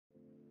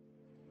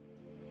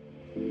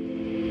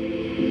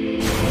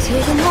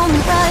Take a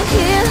moment right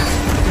here,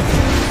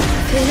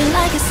 feeling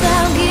like it's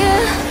out gear.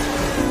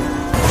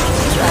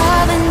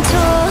 Driving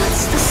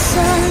towards the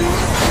sun,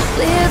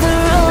 with a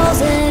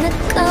rose and a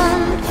gun.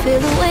 Feel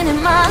the wind in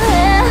my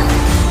hair,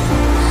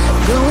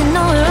 going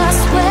nowhere I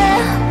swear.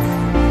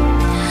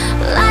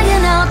 Like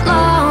an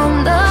outlaw on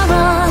the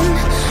run,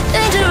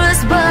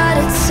 dangerous but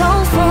it's so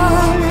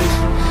fun.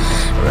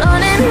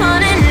 Running,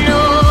 running,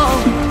 no.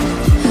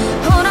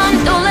 Hold on,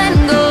 don't let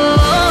go.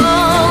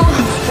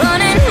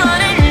 Running,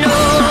 running, no.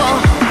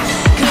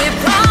 Keep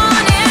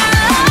running.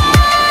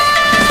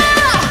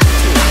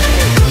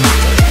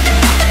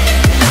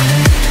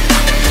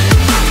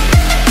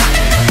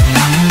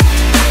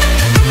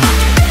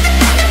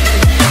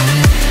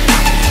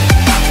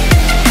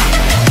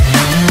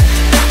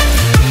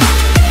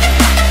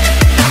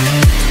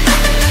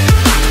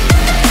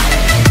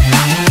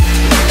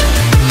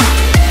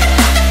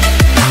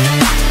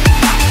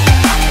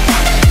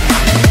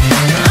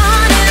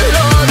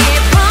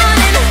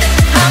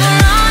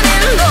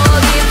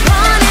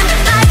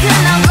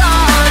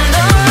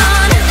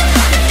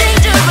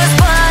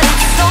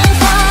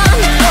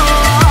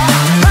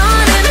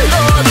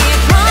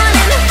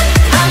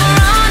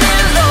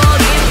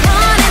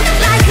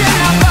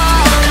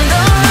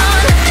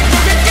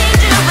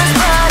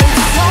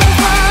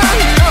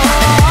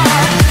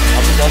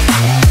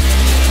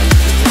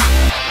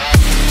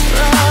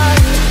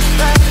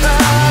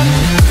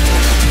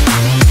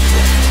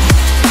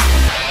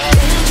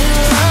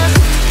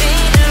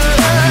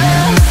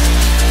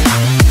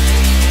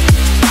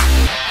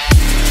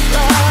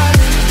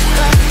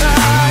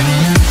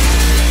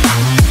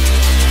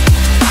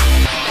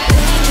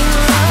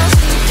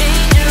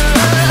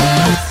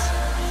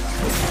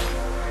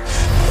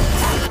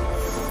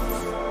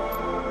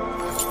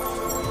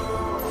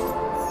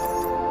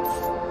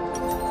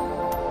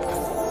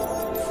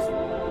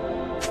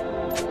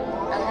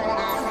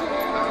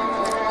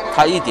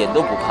他一点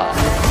都不怕。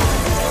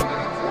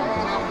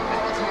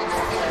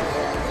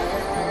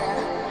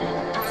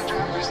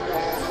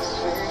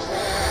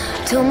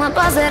Told my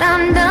boss that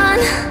I'm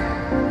done.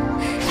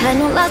 Had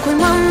no luck with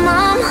my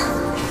mom.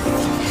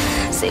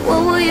 Say,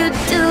 what will you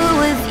do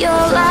with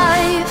your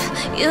life?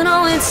 You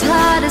know it's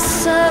hard to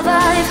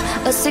survive.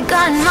 A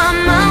cigar in my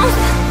mouth.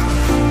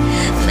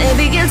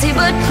 Maybe guilty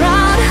but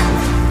proud.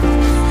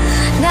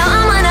 Now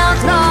I'm an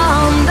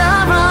outlaw on the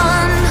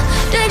run.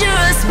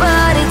 Dangerous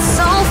but it's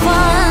so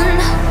fun.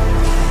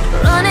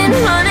 Running,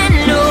 running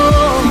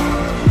low.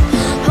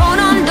 Hold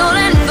on, don't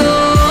let go.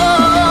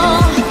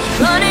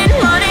 Running,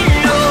 running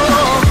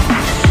low.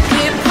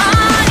 Keep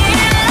running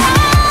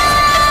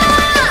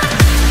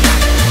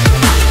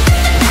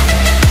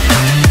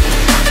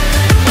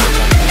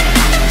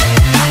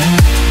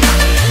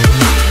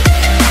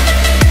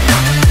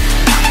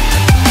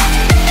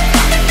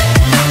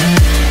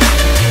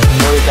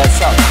都是在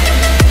上面。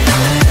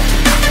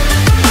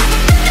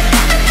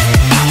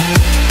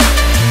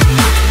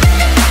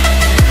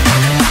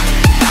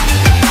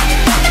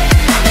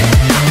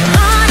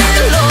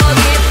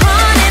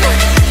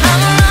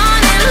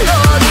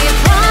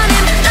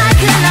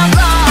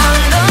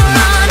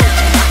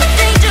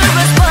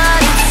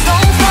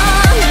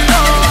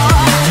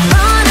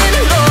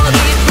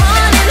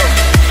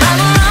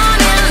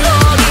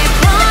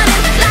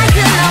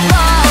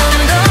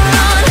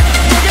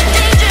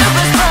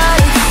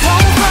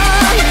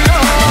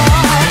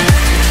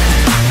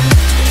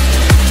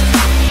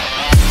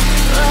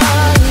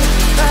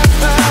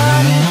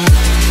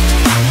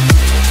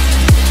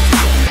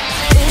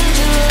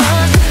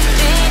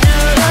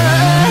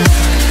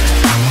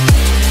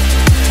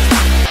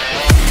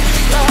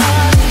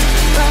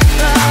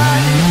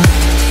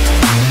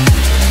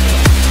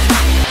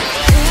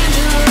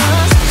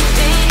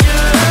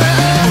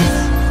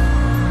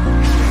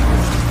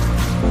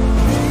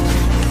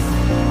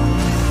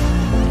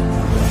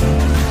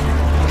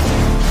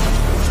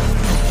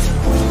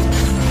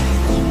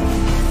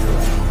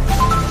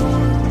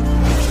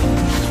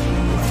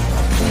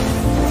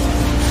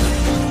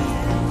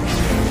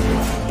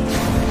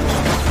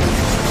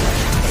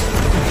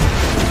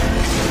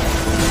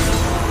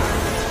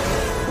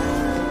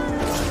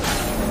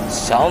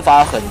想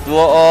法很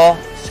多哦，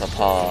小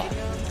炮。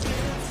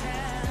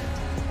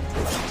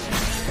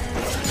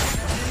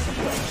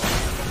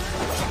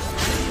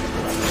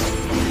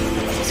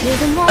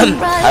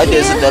台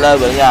北是德莱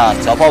文呀，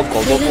小炮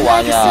狗都不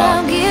玩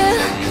呀。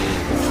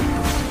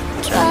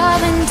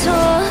Driving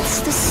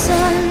towards the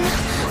sun,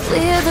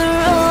 with a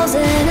rose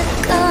and a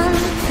gun.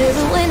 Feel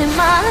the wind in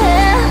my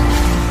hair,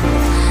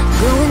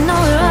 going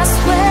nowhere I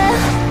swear.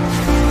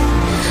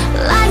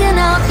 Like an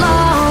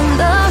outlaw on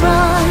the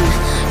run,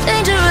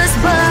 dangerous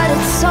but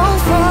it's so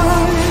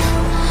fun.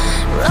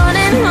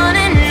 Running,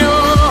 running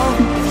low.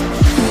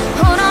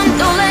 Hold on,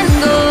 don't let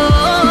go.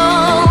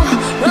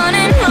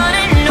 Running,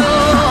 running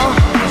low.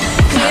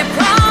 Keep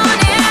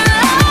running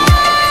low.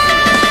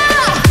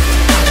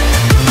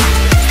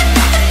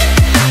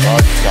 然后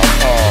小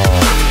炮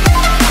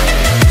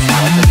喜欢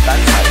这单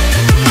彩。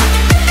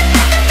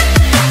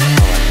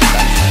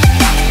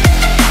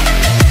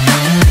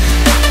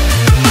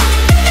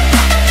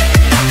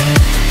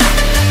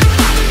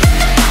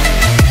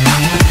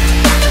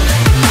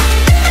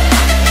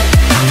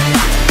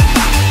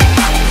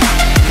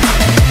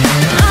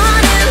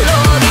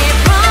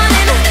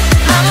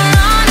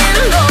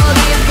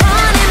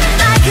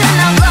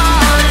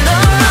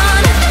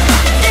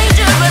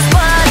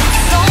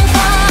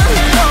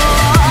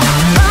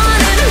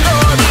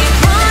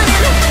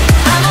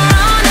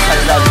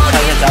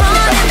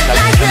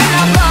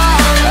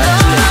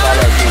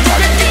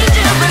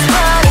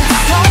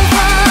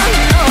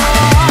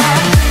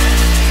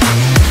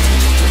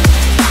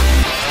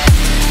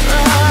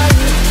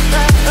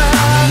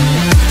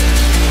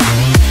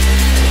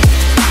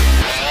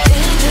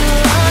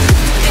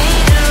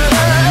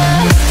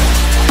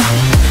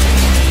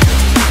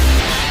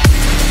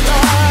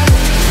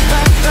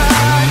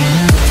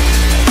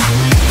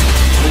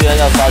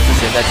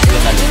在剧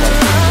院那里关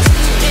注。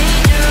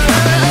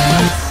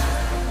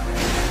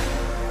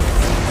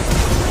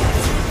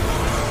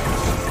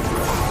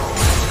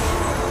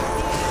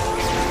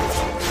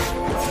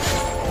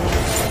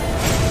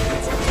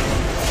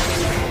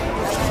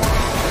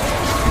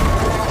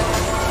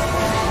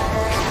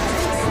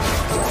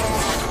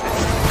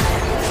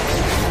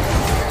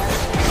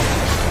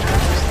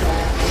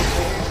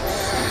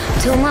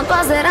 Told my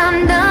boss that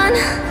I'm done.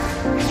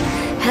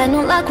 Had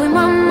no luck with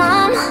my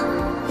mom.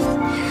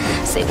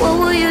 Say, what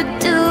will you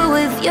do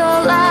with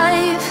your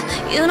life?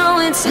 You know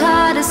it's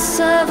hard to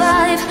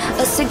survive.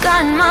 A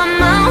cigar in my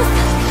mouth.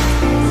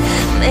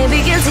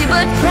 Maybe guilty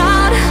but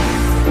proud.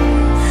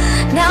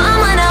 Now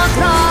I'm an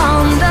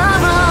outlaw on the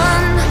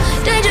run.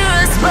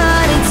 Dangerous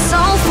but it's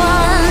so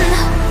fun.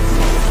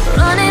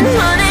 Running,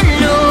 running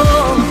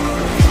low.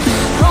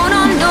 Hold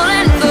on, don't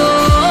let go.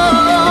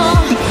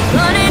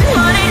 Running,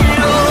 running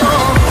low.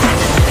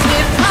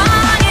 Keep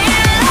running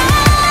on.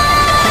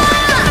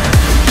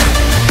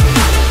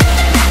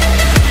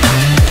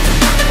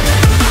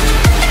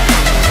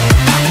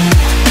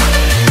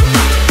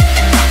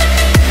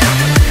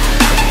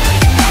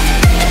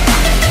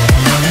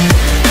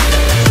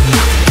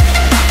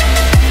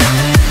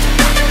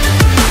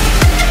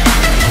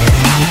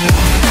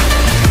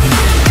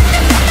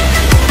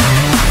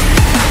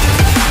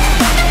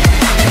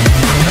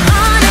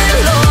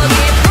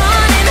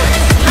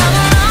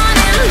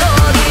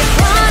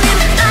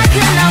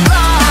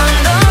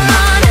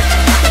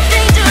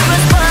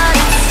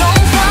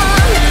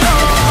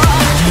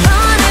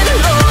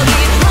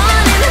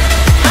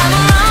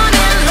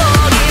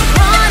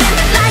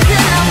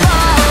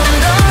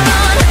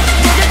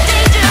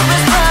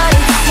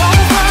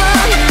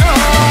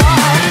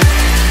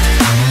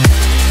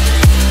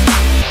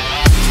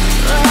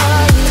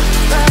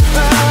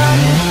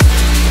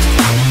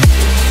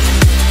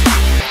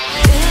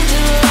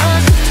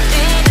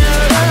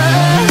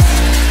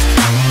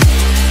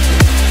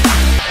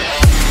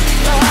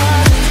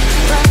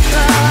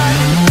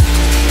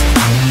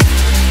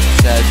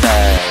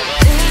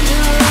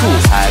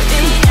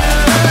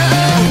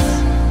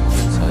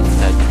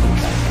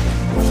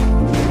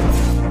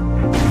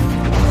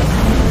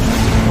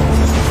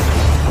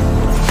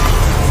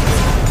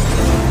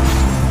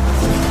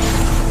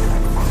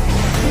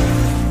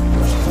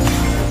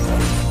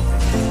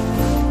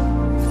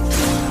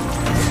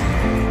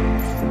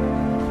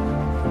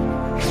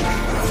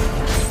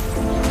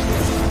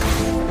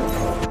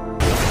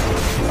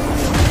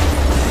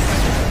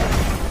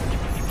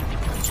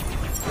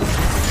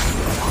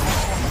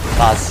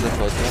大师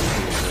和天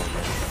使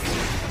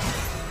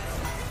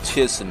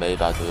确实没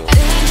把队友。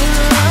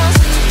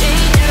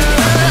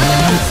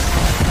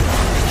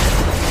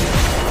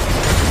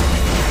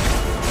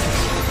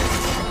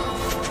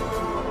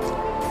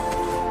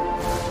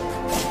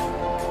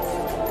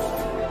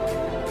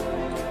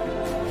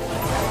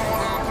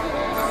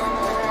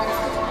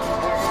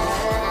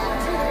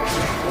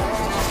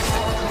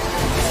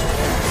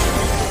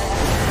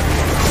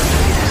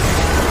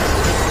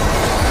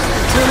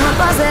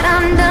That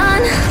I'm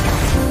done.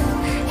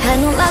 Had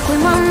no luck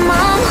with my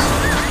mom.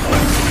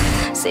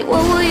 Say,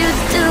 what will you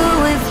do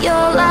with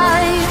your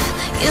life?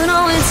 You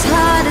know it's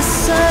hard to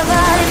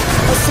survive.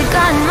 A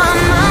cigar in my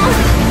mouth.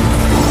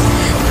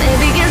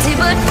 Maybe guilty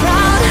but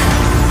proud.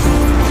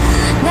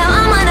 Now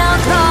I'm an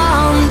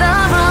outlaw on the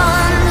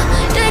run.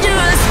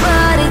 Dangerous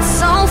but it's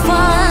so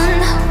fun.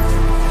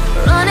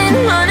 Running,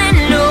 running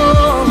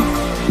low.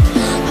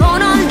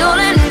 Hold on, don't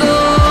let go.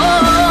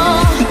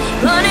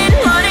 Running,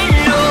 running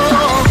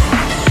low.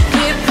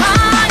 Keep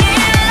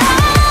running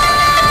on.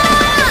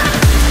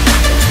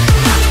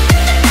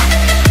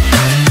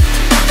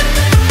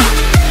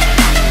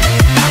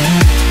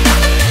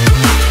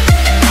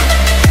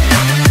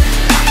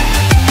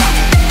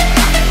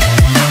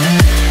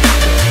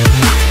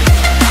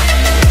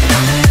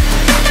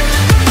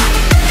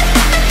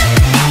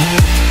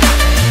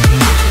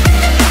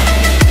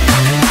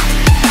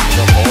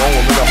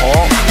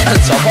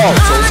小炮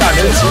手下留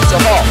情，小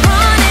炮。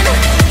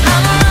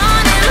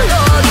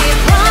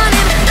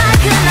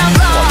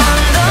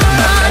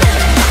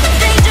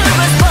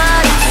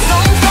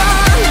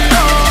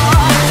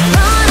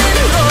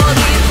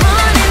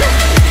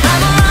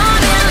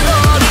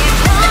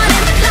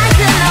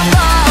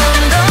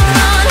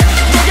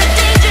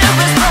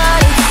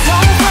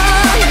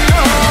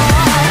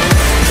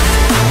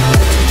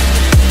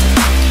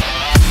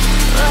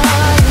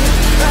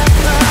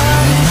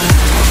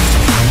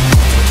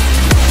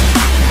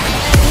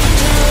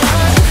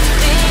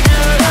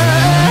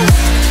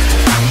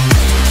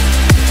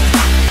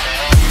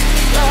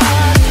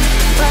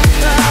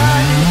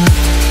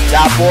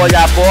压波，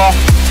压波，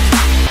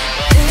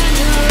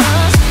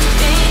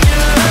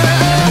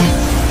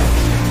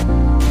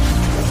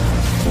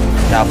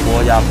压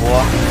波，压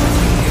波。